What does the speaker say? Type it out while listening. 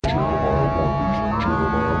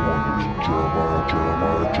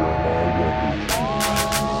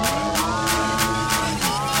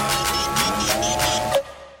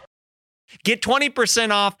Get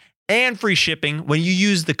 20% off and free shipping when you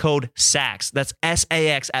use the code SAX. That's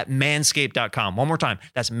SAX at manscaped.com. One more time.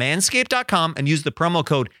 That's manscaped.com and use the promo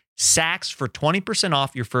code SAX for 20%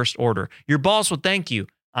 off your first order. Your balls will thank you.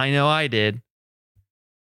 I know I did.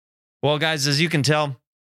 Well, guys, as you can tell,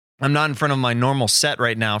 I'm not in front of my normal set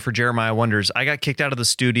right now for Jeremiah Wonders. I got kicked out of the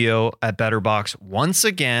studio at BetterBox once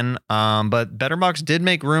again, but BetterBox did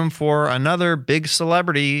make room for another big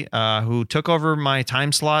celebrity who took over my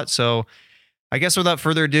time slot. So I guess without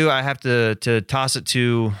further ado, I have to toss it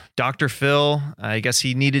to Dr. Phil. I guess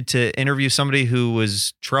he needed to interview somebody who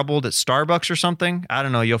was troubled at Starbucks or something. I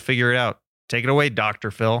don't know. You'll figure it out. Take it away,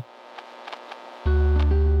 Dr. Phil.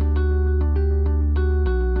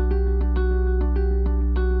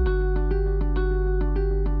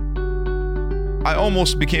 I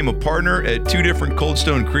almost became a partner at 2 different Cold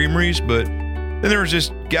Stone creameries, but then there was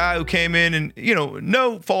this guy who came in and,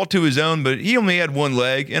 no fault to his own, but he only had one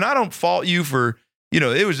leg. And I don't fault you for,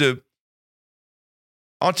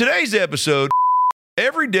 on today's episode,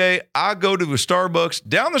 every day I go to a Starbucks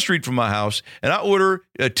down the street from my house and I order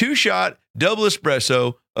a 2-shot double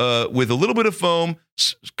espresso with a little bit of foam,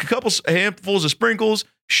 a couple handfuls of sprinkles,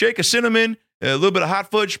 shake of cinnamon, a little bit of hot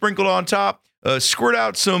fudge sprinkled on top. Squirt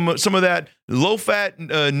out some of that low-fat,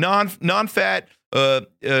 non-fat,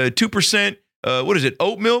 2%. What is it?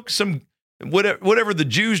 Oat milk, some whatever the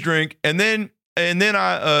Jews drink, and then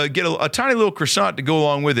I get a tiny little croissant to go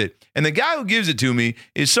along with it. And the guy who gives it to me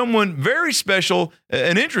is someone very special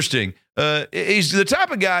and interesting. He's the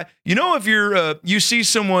type of guy, if you see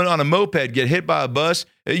someone on a moped get hit by a bus,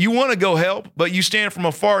 you want to go help, but you stand from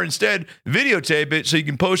afar instead, videotape it so you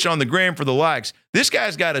can post it on the gram for the likes. This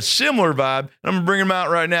guy's got a similar vibe, and I'm going to bring him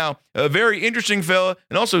out right now. A very interesting fella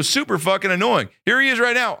and also super fucking annoying. Here he is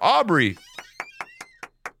right now, Aubrey.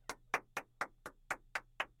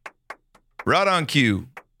 Right on cue.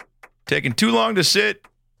 Taking too long to sit.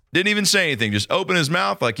 Didn't even say anything. Just opened his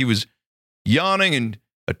mouth like he was yawning and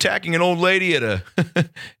attacking an old lady at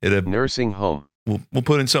a nursing home. We'll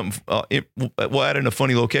put in something. We'll add in a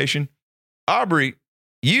funny location. Aubrey,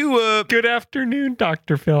 you. Good afternoon,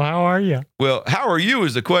 Dr. Phil. How are you? Well, how are you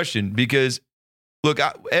is the question, because look,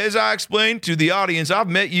 as I explained to the audience, I've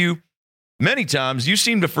met you many times. You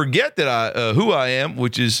seem to forget that who I am,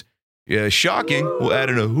 which is shocking. We'll add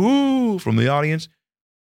in a whoo from the audience.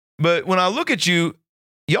 But when I look at you,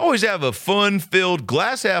 you always have a fun-filled,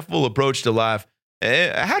 glass-half-full approach to life.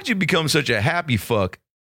 How'd you become such a happy fuck?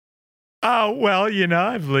 Oh, well,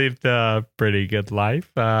 I've lived a pretty good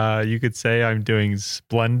life. You could say I'm doing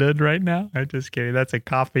splendid right now. I'm just kidding. That's a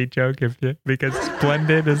coffee joke because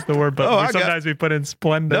splendid is the word, but sometimes we put in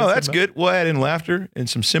splendid. No, that's good. We'll add in laughter and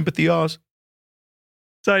some sympathy awes.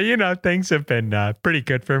 So, things have been pretty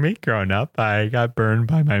good for me growing up. I got burned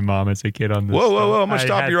by my mom as a kid on the Whoa. I'm going to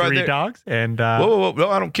stop you right there. 3 dogs. And, whoa.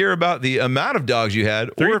 No, I don't care about the amount of dogs you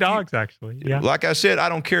had. 3 dogs, actually. Yeah. Like I said, I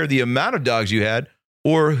don't care the amount of dogs you had.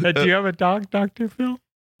 Or do you have a dog, Dr. Phil?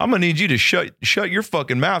 I'm going to need you to shut your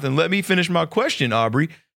fucking mouth and let me finish my question, Aubrey.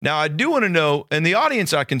 Now, I do want to know, and the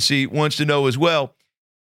audience I can see wants to know as well,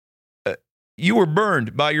 you were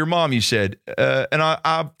burned by your mom, you said. And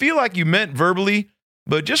I feel like you meant verbally,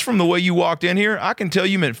 but just from the way you walked in here, I can tell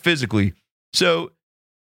you meant physically. So,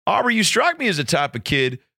 Aubrey, you strike me as the type of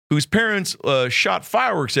kid whose parents shot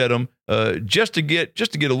fireworks at him just to get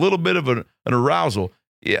a little bit of an arousal.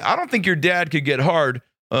 Yeah, I don't think your dad could get hard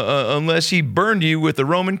unless he burned you with a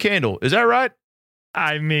Roman candle. Is that right?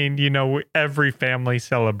 I mean, every family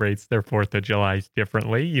celebrates their 4th of July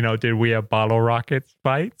differently. Did we have bottle rockets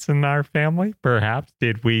fights in our family? Perhaps.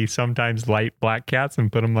 Did we sometimes light black cats and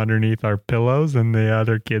put them underneath our pillows in the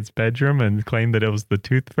other kid's bedroom and claim that it was the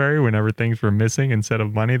tooth fairy whenever things were missing instead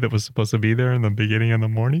of money that was supposed to be there in the beginning of the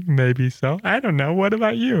morning? Maybe so. I don't know. What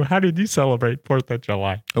about you? How did you celebrate 4th of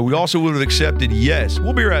July? We also would have accepted yes.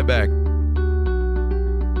 We'll be right back.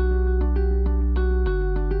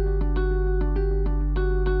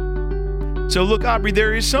 So look, Aubrey,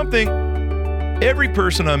 there is something every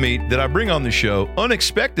person I meet that I bring on the show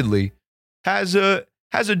unexpectedly has a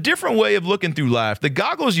different way of looking through life. The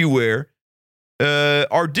goggles you wear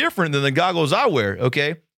are different than the goggles I wear.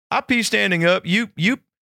 Okay, I pee standing up. You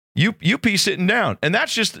pee sitting down, and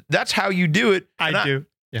that's how you do it. I do.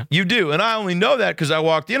 Yeah, you do, and I only know that because I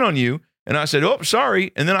walked in on you and I said, "Oh,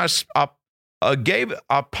 sorry," and then I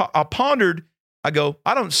pondered. I go,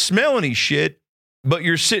 "I don't smell any shit, but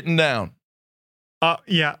you're sitting down."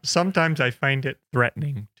 Yeah, sometimes I find it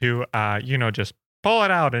threatening to, just pull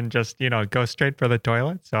it out and just, go straight for the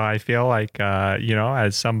toilet. So I feel like,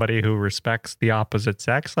 as somebody who respects the opposite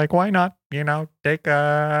sex, like, why not, take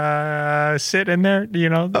a sit in there,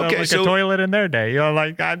 a toilet in their day,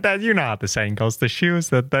 like that, how the saying goes, the shoes,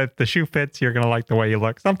 the shoe fits, you're going to like the way you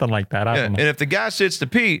look, something like that. I don't know. And if the guy sits to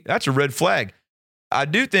pee, that's a red flag. I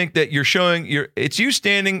do think that you're showing it's you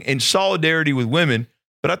standing in solidarity with women,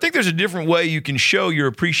 but I think there's a different way you can show your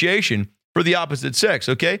appreciation for the opposite sex,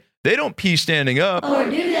 okay? They don't pee standing up. Or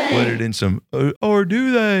do they? Put it in some, or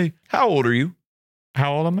do they? How old are you?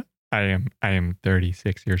 How old am I? I am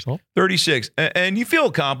 36 years old. 36. And you feel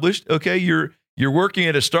accomplished, okay? You're working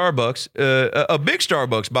at a Starbucks, a big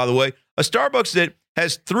Starbucks, by the way, a Starbucks that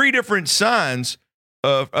has 3 different signs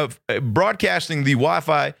of broadcasting the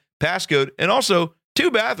Wi-Fi passcode and also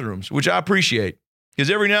 2 bathrooms, which I appreciate. Because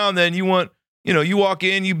every now and then you want, you walk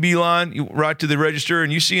in, you beeline, you right to the register,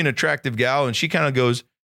 and you see an attractive gal, and she kind of goes,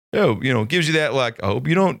 gives you that, like, I hope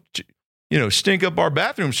you don't, stink up our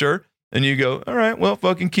bathroom, sir. And you go, all right, well,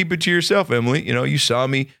 fucking keep it to yourself, Emily. You saw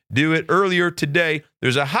me do it earlier today.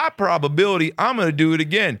 There's a high probability I'm going to do it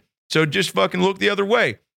again. So just fucking look the other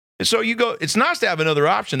way. And so you go, it's nice to have another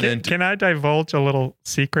option then. Can I divulge a little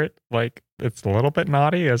secret? Like, it's a little bit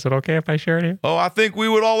naughty. Is it okay if I share it here? Oh, I think we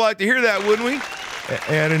would all like to hear that, wouldn't we?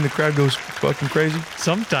 And then the crowd goes fucking crazy.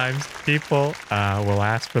 Sometimes people will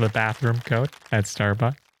ask for the bathroom code at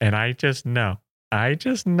Starbucks, and I just know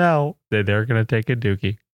that they're going to take a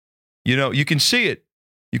dookie. You can see it.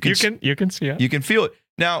 You can see it. You can feel it.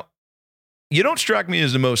 Now, you don't strike me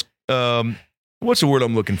as the most, what's the word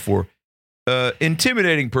I'm looking for?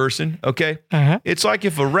 Intimidating person, okay? Uh-huh. It's like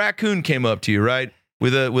if a raccoon came up to you, right?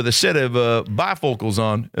 With a set of bifocals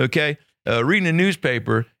on, okay? Reading a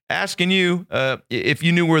newspaper, asking you if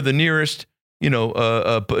you knew where the nearest,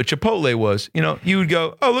 Chipotle was. You would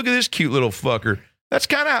go, oh, look at this cute little fucker. That's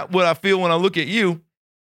kind of what I feel when I look at you.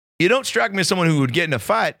 You don't strike me as someone who would get in a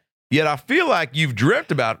fight, yet I feel like you've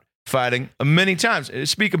dreamt about fighting many times.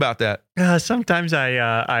 Speak about that. Sometimes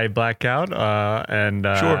I black out and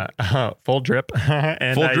Sure. Full drip,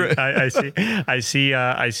 and Full drip. I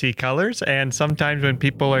see colors. And sometimes when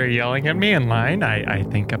people are yelling at me in line, I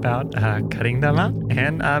think about cutting them out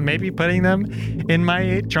and maybe putting them in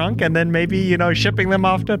my trunk, and then maybe shipping them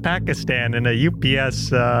off to Pakistan in a UPS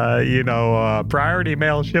priority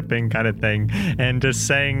mail shipping kind of thing, and just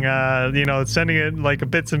saying sending it like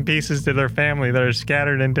bits and pieces to their family that are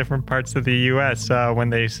scattered in different parts of the U.S. When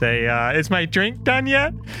they say, is my drink done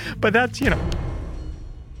yet? But that's,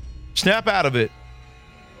 Snap out of it.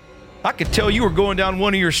 I could tell you were going down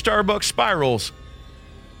one of your Starbucks spirals.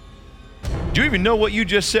 Do you even know what you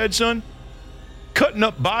just said, son? Cutting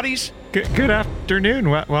up bodies? Good afternoon.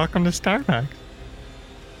 Welcome to Starbucks.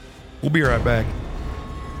 We'll be right back.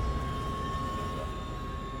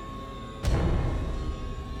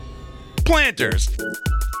 Planters.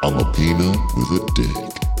 I'm a peanut with a dick.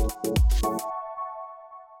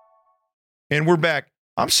 And we're back.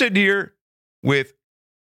 I'm sitting here with,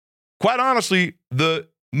 quite honestly, the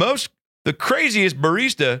craziest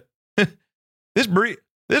barista. This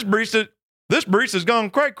barista's gone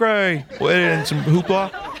cray-cray. And some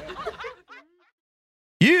hoopla.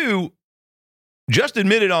 You just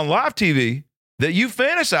admitted on live TV that you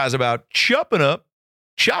fantasize about chopping up,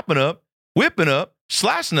 whipping up,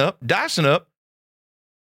 slicing up, dicing up,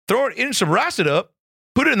 throw it in some rice it up,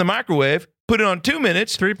 put it in the microwave, put it on 2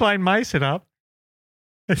 minutes. 3 blind mice it up.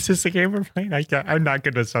 Is this a game we're playing? I'm not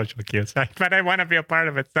good with social cues, but I want to be a part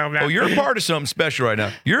of it so bad. Oh, you're a part of something special right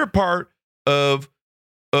now. You're a part of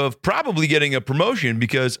probably getting a promotion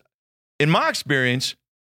because, in my experience,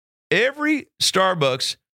 every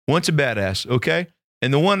Starbucks wants a badass, okay?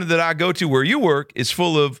 And the one that I go to where you work is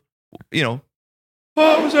full of,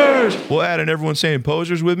 posers. We'll add in everyone saying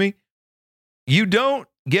posers with me. You don't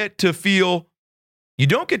get to feel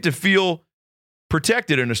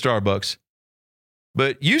protected in a Starbucks.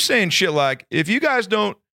 But you saying shit like, if you guys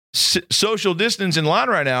don't social distance in line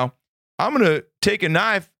right now, I'm going to take a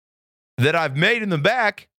knife that I've made in the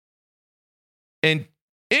back and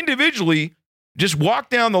individually just walk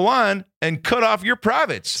down the line and cut off your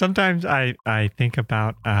privates. Sometimes I think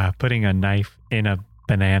about putting a knife in a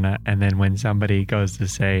banana, and then when somebody goes to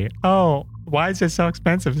say, oh, why is it so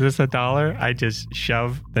expensive? Is this $1? I just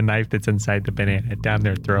shove the knife that's inside the banana down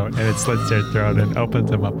their throat, and it slits their throat and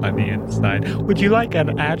opens them up on the inside. Would you like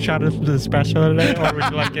an ad shot of the special today, or would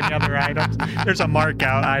you like any other items? There's a mark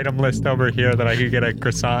out item list over here that I could get a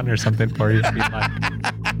croissant or something for you if you'd like.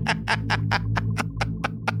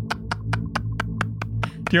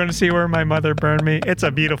 Do you want to see where my mother burned me? It's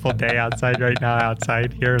a beautiful day outside right now,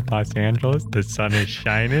 outside here in Los Angeles. The sun is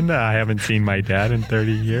shining. I haven't seen my dad in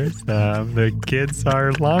 30 years. The kids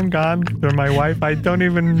are long gone. For my wife, I don't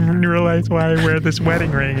even realize why I wear this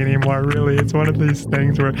wedding ring anymore, really. It's one of these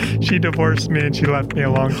things where she divorced me and she left me a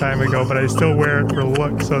long time ago, but I still wear it for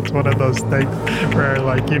looks. So it's one of those things where,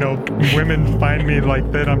 like, you know, women find me like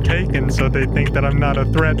that I'm taken, so they think that I'm not a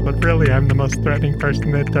threat, but really I'm the most threatening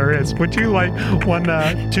person that there is. Would you like one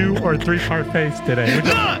 2 or 3 parfaits today?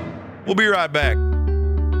 We'll be right back.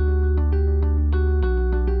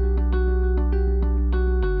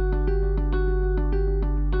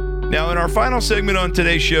 Now, in our final segment on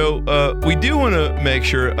today's show, we do want to make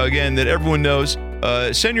sure, again, that everyone knows,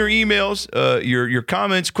 send your emails, your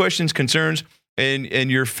comments, questions, concerns,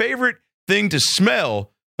 and your favorite thing to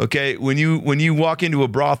smell, okay, when you walk into a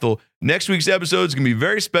brothel. Next week's episode is going to be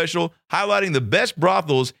very special, highlighting the best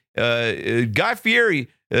brothels. Guy Fieri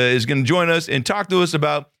is going to join us and talk to us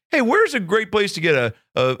about, hey, where's a great place to get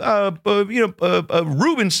a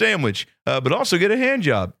Reuben sandwich, but also get a hand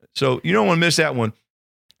job. So you don't want to miss that one.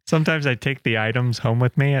 Sometimes I take the items home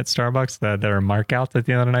with me at Starbucks that are markouts at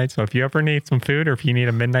the end of the night. So if you ever need some food or if you need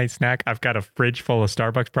a midnight snack, I've got a fridge full of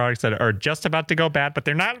Starbucks products that are just about to go bad, but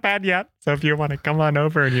they're not bad yet. So if you want to come on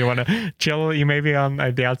over and you want to chill, you may be on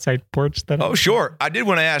the outside porch. Oh, sure. I did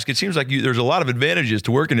want to ask, it seems like there's a lot of advantages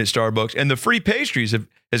to working at Starbucks, and the free pastries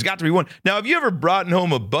has got to be one. Now, have you ever brought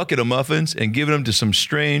home a bucket of muffins and given them to some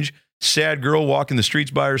strange, sad girl walking the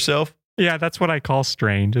streets by herself? Yeah, that's what I call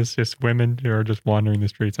strange. It's just women who are just wandering the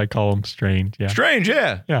streets. I call them strange. Yeah. Strange,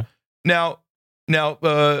 yeah. Yeah. Now,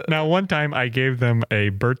 one time I gave them a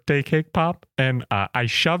birthday cake pop and I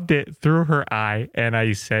shoved it through her eye and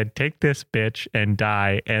I said, "Take this, bitch, and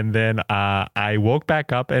die." And then I woke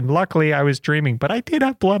back up and luckily I was dreaming, but I did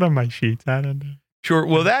have blood on my sheets. I don't know. Sure.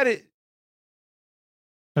 Well, that is.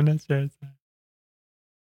 I'm not sure.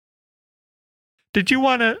 Did you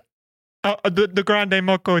want to? The Grande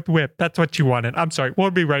Mocha with whip. That's what you wanted. I'm sorry.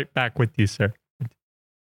 We'll be right back with you, sir.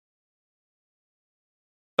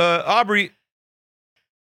 Aubrey,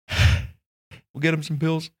 we'll get him some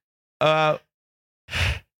pills. I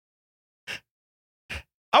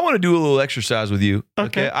want to do a little exercise with you.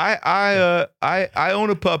 Okay. I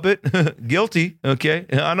own a puppet. Guilty. Okay.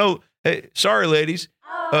 I know. Hey, sorry, ladies.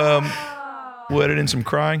 We'll edit in some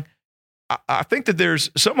crying. I think that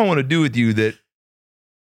there's something I want to do with you that.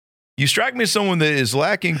 You strike me as someone that is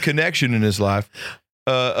lacking connection in his life,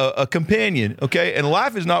 a companion, okay? And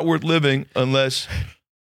life is not worth living unless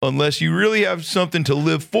you really have something to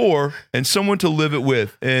live for and someone to live it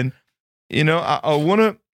with. And you know, I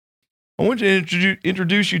want to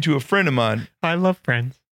introduce you to a friend of mine. I love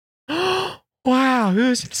friends. Wow,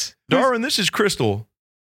 who's Darwin? This is Crystal.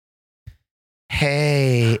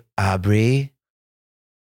 Hey, Aubrey.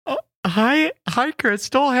 Oh, hi,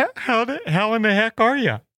 Crystal. How in the heck are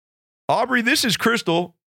you? Aubrey, this is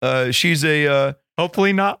Crystal. She's a...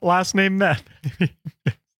 Hopefully not last name Meth.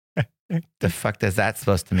 The fuck does that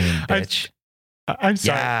supposed to mean, bitch? I'm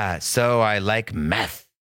sorry. Yeah, so I like meth.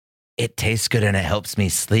 It tastes good and it helps me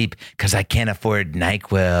sleep because I can't afford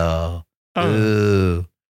NyQuil. Oh. Ooh.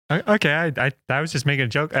 Okay, I was just making a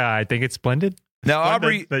joke. I think it's splendid. Now,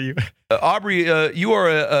 Aubrey, you are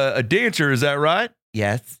a dancer, is that right?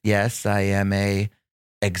 Yes, I am a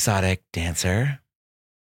exotic dancer.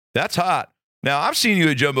 That's hot. Now, I've seen you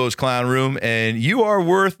at Jumbo's Clown Room, and you are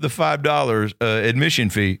worth the $5 admission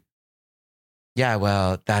fee. Yeah,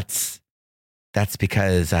 well, that's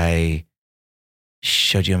because I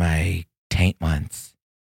showed you my taint once.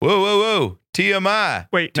 Whoa. TMI.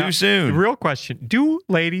 Wait, too soon. Real question. Do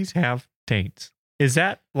ladies have taints? Is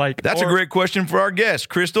that like... That's a great question for our guest,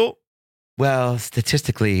 Crystal. Well,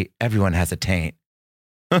 statistically, everyone has a taint.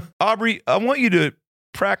 Aubrey, I want you to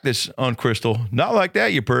practice on Crystal. Not like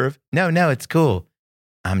that, you perv. No, it's cool.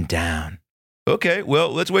 I'm down. Okay,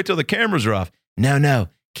 well, let's wait till the cameras are off. No,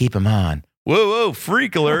 keep them on. Whoa,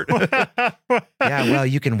 freak alert. Yeah, well,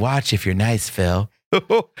 you can watch if you're nice, Phil.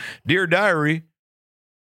 Dear Diary.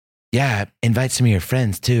 Yeah, invite some of your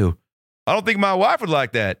friends, too. I don't think my wife would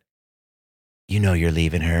like that. You know you're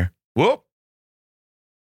leaving her. Whoop.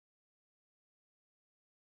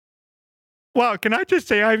 Wow, can I just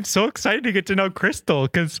say I'm so excited to get to know Crystal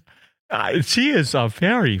because she is a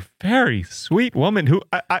very, very sweet woman who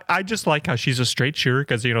I just like how she's a straight shooter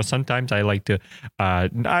because, you know, sometimes I like to, I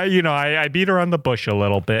beat her on the bush a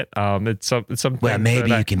little bit. It's something. Well,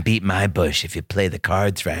 maybe you can beat my bush if you play the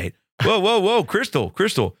cards right. Whoa,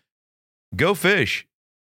 Crystal, go fish.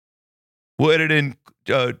 We'll edit in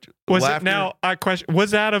was laughter. it now? Question: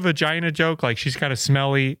 was that a vagina joke? Like she's got a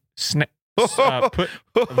smelly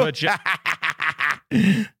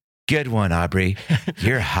Good one, Aubrey.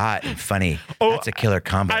 You're hot and funny. Oh, That's a killer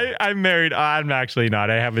combo. I'm married. I'm actually not.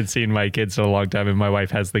 I haven't seen my kids in a long time, and my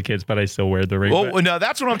wife has the kids, but I still wear the ring. Oh, now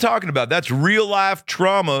that's what I'm talking about. That's real life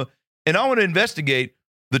trauma. And I want to investigate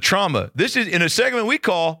the trauma. This is in a segment we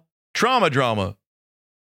call Trauma Drama.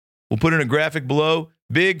 We'll put in a graphic below,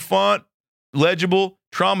 big font, legible,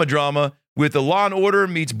 Trauma Drama with the Law and Order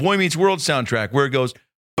meets Boy Meets World soundtrack where it goes,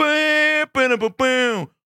 boom, boom, boom, boom.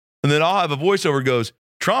 And then I'll have a voiceover that goes,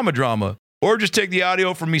 Trauma Drama. Or just take the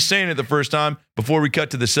audio from me saying it the first time before we cut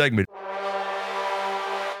to the segment.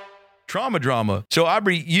 Trauma Drama. So,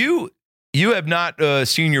 Aubrey, you have not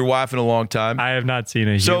seen your wife in a long time. I have not seen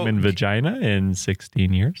a human vagina in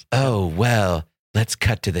 16 years. Oh, well, let's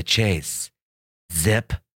cut to the chase.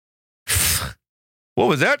 Zip. What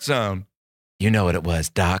was that sound? You know what it was,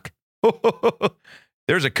 Doc.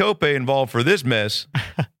 There's a copay involved for this mess.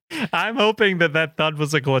 I'm hoping that thud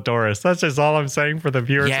was a clitoris. That's just all I'm saying for the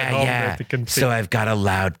viewers at home. Yeah. To conceive. So I've got a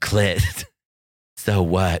loud clit. So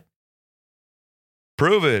what?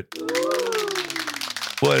 Prove it.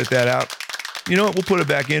 We'll edit that out. You know what? We'll put it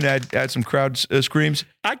back in, add some crowd screams.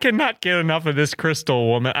 I cannot get enough of this Crystal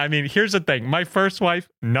woman. I mean, here's the thing. My first wife,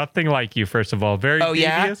 nothing like you, first of all. Very devious.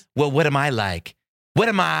 Yeah? Well, what am I like? What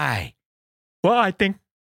am I? Well, I think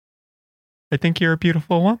you're a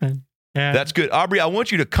beautiful woman. And That's good. Aubrey, I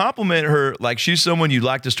want you to compliment her like she's someone you'd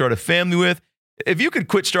like to start a family with. If you could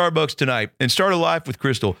quit Starbucks tonight and start a life with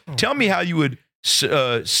Crystal, tell me how you would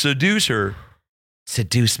seduce her.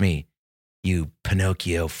 Seduce me, you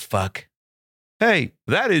Pinocchio fuck. Hey,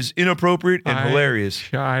 that is inappropriate and hilarious.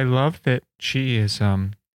 I love that she is.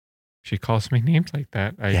 She calls me names like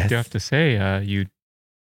that. I Yes. do have to say, you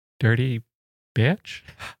dirty bitch.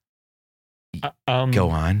 Go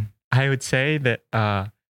on. I would say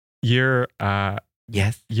that your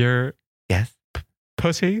Yes. Yes.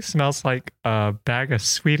 pussy smells like a bag of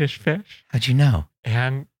Swedish fish, How'd you know?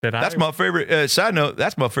 and that That's my favorite. Side note,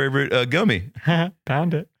 that's my favorite gummy.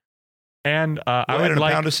 pound it. And I Well, would and a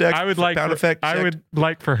like. pound of sex, I would like. pound effect I sex. would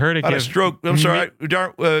like for her to I had a give stroke. I'm sorry.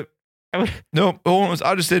 Darn. I would, No, hold on.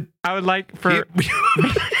 I just said. I would like for.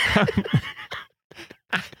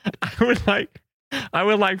 I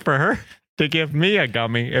would like for her to give me a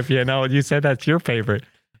gummy. If you know, you said that's your favorite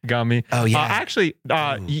gummy. Oh, yeah. Actually,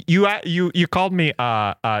 Ooh. you called me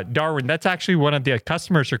Darwin. That's actually one of the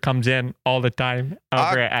customers who comes in all the time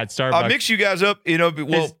over at Starbucks. I'll mix you guys up. You know,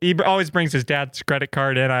 well, He always brings his dad's credit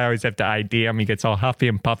card in. I always have to ID him. He gets all huffy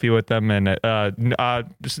and puffy with them. And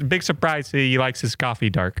big surprise, he likes his coffee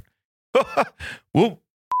dark. well,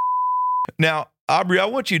 now, Aubrey, I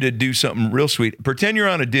want you to do something real sweet. Pretend you're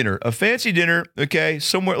on a dinner, a fancy dinner, okay,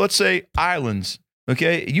 somewhere, let's say Islands,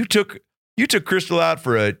 okay? You took Crystal out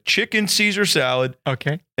for a chicken Caesar salad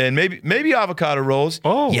Okay. and maybe avocado rolls.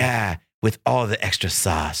 Oh. Yeah, with all the extra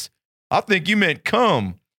sauce. I think you meant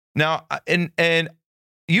cum. Now, and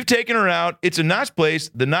you've taken her out. It's a nice place.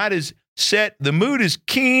 The night is set. The mood is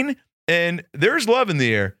keen, and there's love in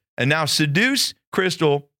the air. And now seduce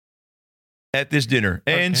Crystal at this dinner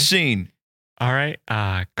and Okay. scene. All right.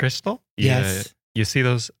 Crystal? Yes. You see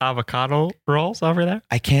those avocado rolls over there?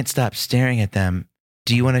 I can't stop staring at them.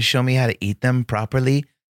 Do you want to show me how to eat them properly?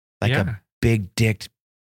 Like Yeah. a big dick,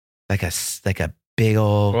 like a big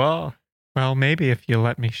old. Well, maybe if you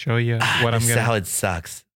let me show you what the I'm gonna salad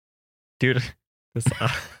sucks. do to this.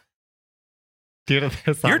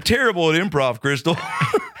 This. You're terrible at improv, Crystal.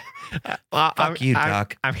 Fuck you,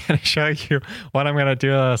 Doc. I'm gonna show you what I'm gonna do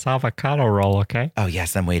to this avocado roll. Okay. Oh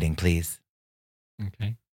yes, I'm waiting. Please.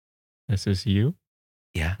 Okay. This is you.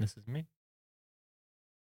 Yeah. This is me.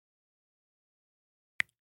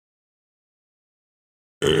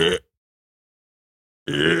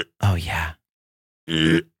 Oh yeah.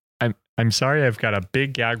 I'm sorry, I've got a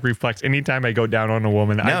big gag reflex. Anytime I go down on a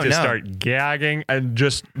woman, I just start gagging, and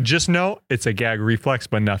just know it's a gag reflex,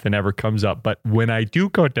 but nothing ever comes up. But when I do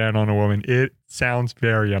go down on a woman, it sounds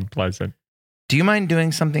very unpleasant. Do you mind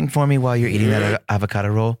doing something for me while you're eating that avocado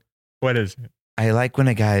roll? What is it? I like when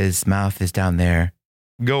a guy's mouth is down there.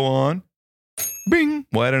 Go on. Bing.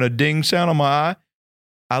 Well, adding a ding sound on my eye.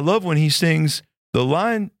 I love when he sings the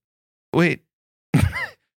line. Wait.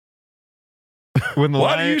 When the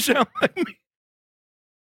Why lion, do you sound like me?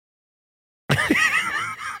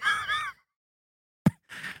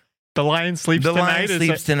 the lion sleeps The tonight. lion is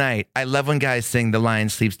sleeps tonight. I love when guys sing "The Lion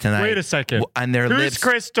Sleeps Tonight." Wait a second. On their Who's lips.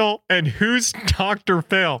 Crystal and who's Dr.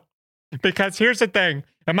 Phil? Because here's the thing.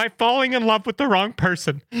 Am I falling in love with the wrong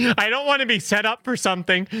person? I don't want to be set up for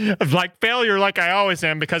something of like failure like I always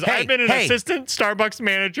am because I've been an assistant Starbucks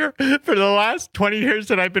manager for the last 20 years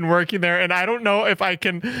that I've been working there, and I don't know if I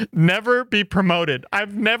can never be promoted.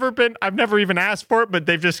 I've never even asked for it, but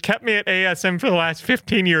they've just kept me at ASM for the last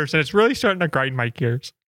 15 years, and it's really starting to grind my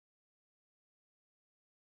gears.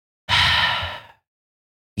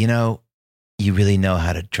 You know, you really know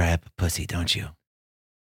how to dry up a pussy, don't you?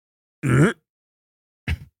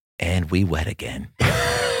 And we wet again.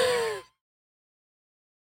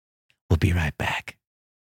 We'll be right back.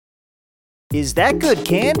 Is that good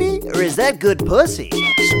candy or is that good pussy?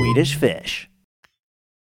 Swedish Fish.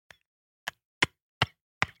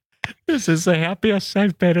 This is the happiest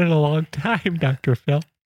I've been in a long time, Dr. Phil.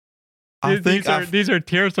 These are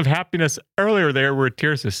tears of happiness. Earlier there were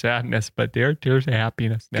tears of sadness, but they're tears of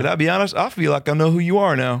happiness now. Can I be honest? I feel like I know who you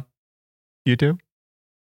are now. You do?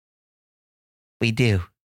 We do.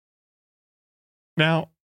 Now,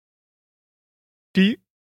 do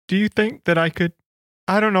you think that I could?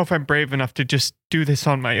 I don't know if I'm brave enough to just do this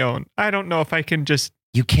on my own. I don't know if I can just.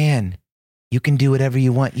 You can. You can do whatever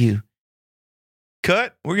you want.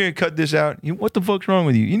 Cut. We're going to cut this out. What the fuck's wrong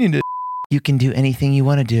with you? You need to. You can do anything you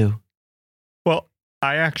want to do. Well,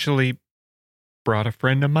 I actually brought a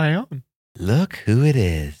friend of my own. Look who it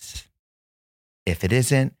is. If it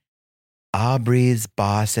isn't Aubrey's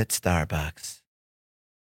boss at Starbucks.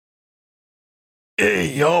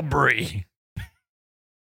 Hey, Aubrey.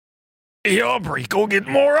 Hey, Aubrey, go get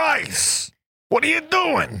more ice. What are you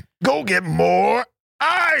doing? Go get more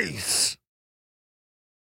ice.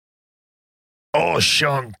 Oh,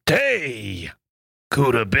 Shantae.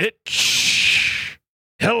 Cuda bitch.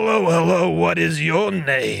 Hello, what is your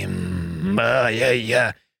name?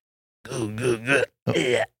 Yeah. Good.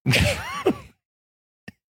 Yeah.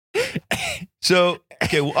 So,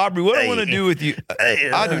 okay, well, Aubrey, what I want to do with you,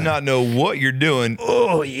 I do not know what you're doing.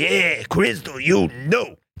 Oh, yeah, Crystal, you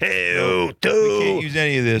know. Hell, We can't use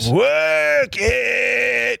any of this. Work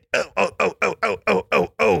it.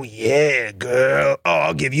 Oh, yeah, girl. Oh,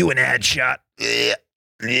 I'll give you an ad shot. Yeah.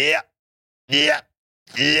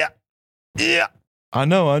 I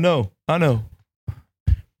know.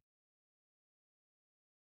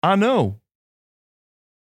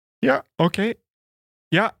 Yeah. Okay.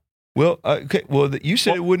 Yeah. Well, okay. Well, you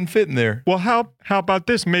said it wouldn't fit in there. Well, how about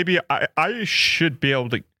this? Maybe I should be able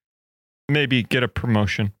to maybe get a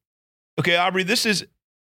promotion. Okay, Aubrey, this is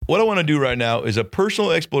what I want to do right now is a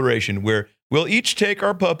personal exploration where we'll each take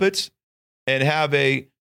our puppets and have a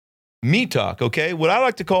me talk, okay? What I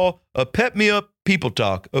like to call a pep me up people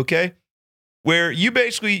talk, okay? Where you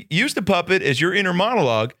basically use the puppet as your inner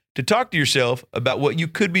monologue to talk to yourself about what you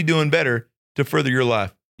could be doing better to further your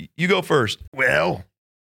life. You go first. Well,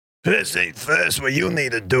 first thing first, what you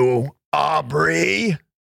need to do, Aubrey,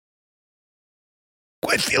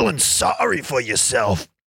 quit feeling sorry for yourself.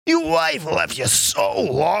 Your wife left you so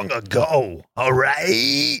long ago, all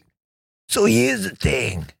right? So here's the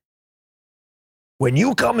thing. When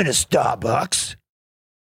you come into Starbucks,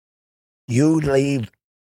 you leave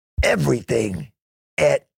everything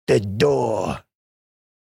at the door.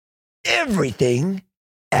 Everything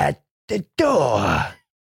at the door.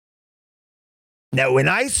 Now, when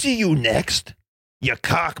I see you next, your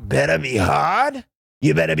cock better be hard.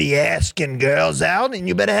 You better be asking girls out, and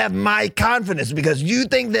you better have my confidence because you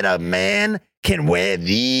think that a man can wear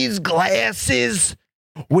these glasses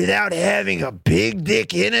without having a big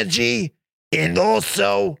dick energy and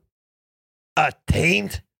also a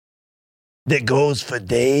taint that goes for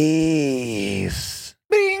days.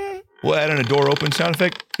 Bing. We'll add in a door open sound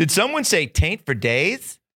effect. Did someone say taint for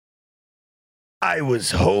days? I was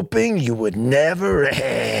hoping you would never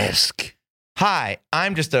ask. Hi,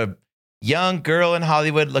 I'm just a young girl in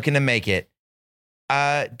Hollywood looking to make it.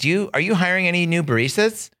 Are you hiring any new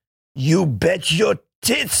baristas? You bet your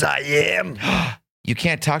tits I am. You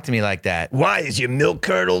can't talk to me like that. Why, is your milk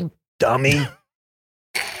curdled, dummy?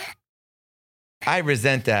 I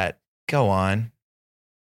resent that. Go on.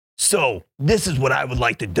 So, this is what I would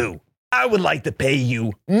like to do. I would like to pay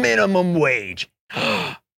you minimum wage.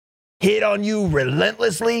 Hit on you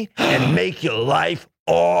relentlessly and make your life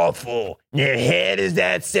awful. Now, how does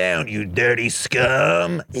that sound, you dirty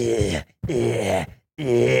scum? You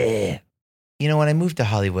know, when I moved to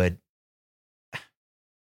Hollywood,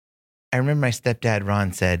 I remember my stepdad,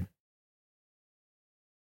 Ron, said,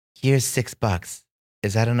 "Here's $6.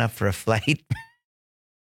 Is that enough for a flight?"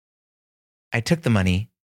 I took the money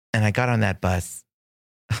and I got on that bus.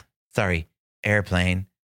 Sorry, airplane.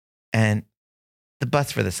 And the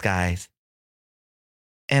bus for the skies.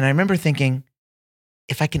 And I remember thinking,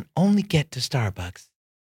 if I can only get to Starbucks,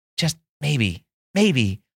 just maybe,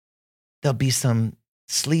 maybe there'll be some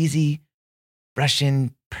sleazy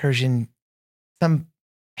Russian, Persian, some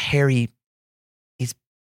hairy. He's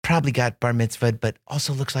probably got bar mitzvahed, but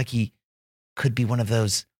also looks like he could be one of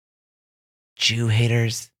those Jew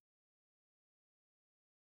haters.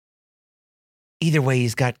 Either way,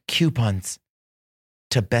 he's got coupons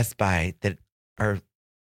to Best Buy that are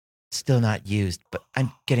still not used, but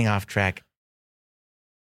I'm getting off track.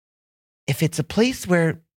 If it's a place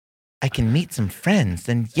where I can meet some friends,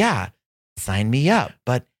 then yeah, sign me up.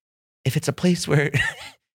 But if it's a place where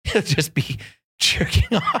he'll just be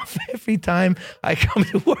jerking off every time I come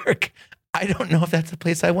to work, I don't know if that's a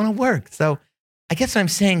place I want to work. So I guess what I'm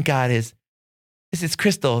saying, God, is this is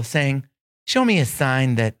Crystal saying, show me a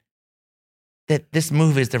sign that this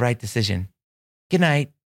move is the right decision. Good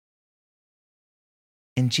night.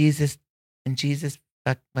 In Jesus,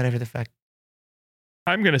 fuck, whatever the fuck.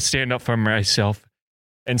 I'm going to stand up for myself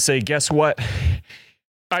and say, guess what?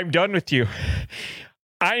 I'm done with you.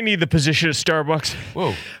 I need the position at Starbucks.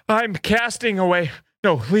 Whoa. I'm casting away.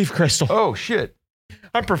 No, leave Crystal. Oh, shit.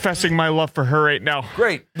 I'm professing my love for her right now.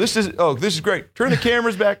 Great. This is great. Turn the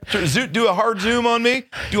cameras back. Do a hard zoom on me.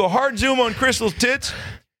 Do a hard zoom on Crystal's tits.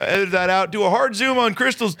 Edit that out. Do a hard zoom on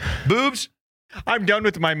Crystal's boobs. I'm done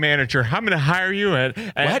with my manager. I'm going to hire you at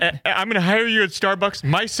I'm going to hire you at Starbucks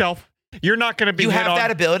myself. You're not going to be. You have that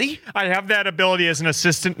ability? I have that ability as an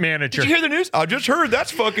assistant manager. Did you hear the news? I just heard.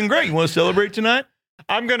 That's fucking great. You want to celebrate tonight?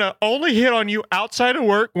 I'm going to only hit on you outside of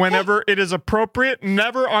work whenever it is appropriate,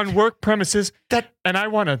 never on work premises. And I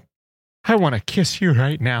want to kiss you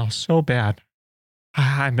right now so bad.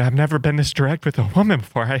 I've never been this direct with a woman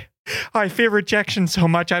before. I fear rejection so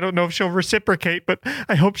much. I don't know if she'll reciprocate, but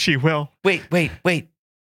I hope she will. Wait.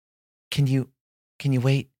 Can you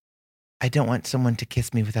wait? I don't want someone to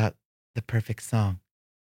kiss me without the perfect song.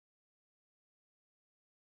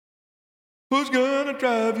 Who's gonna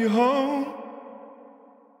drive you home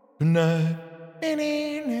tonight?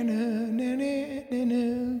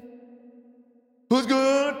 Who's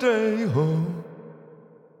gonna take you home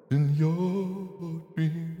in your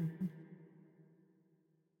dreams?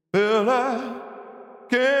 Well, I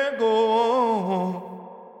can't go on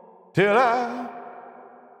till I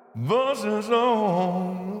bust a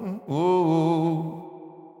song.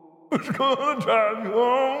 Oh, who's gonna drive you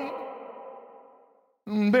home?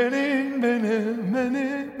 Benny,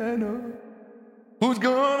 who's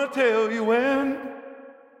gonna tell you when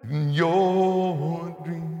in your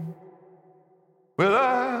dream? Well,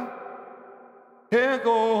 I can't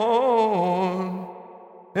go on,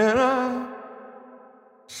 and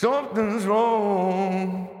something's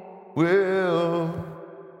wrong. Well,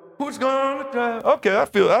 who's gonna drive? Okay, I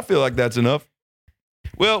feel like that's enough.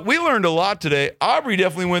 Well, we learned a lot today. Aubrey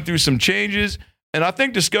definitely went through some changes, and I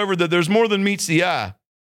think discovered that there's more than meets the eye.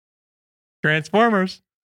 Transformers.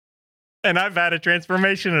 And I've had a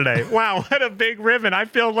transformation today. Wow, what a big ribbon. I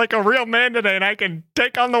feel like a real man today, and I can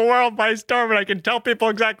take on the world by storm, and I can tell people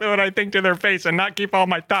exactly what I think to their face and not keep all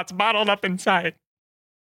my thoughts bottled up inside.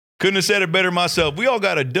 Couldn't have said it better myself. We all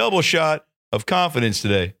got a double shot of confidence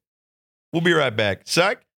today. We'll be right back.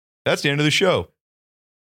 Psych, that's the end of the show.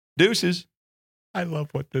 Deuces. I love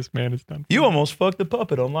what this man has done. You almost fucked the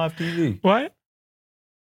puppet on live TV. What?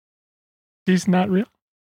 He's not real?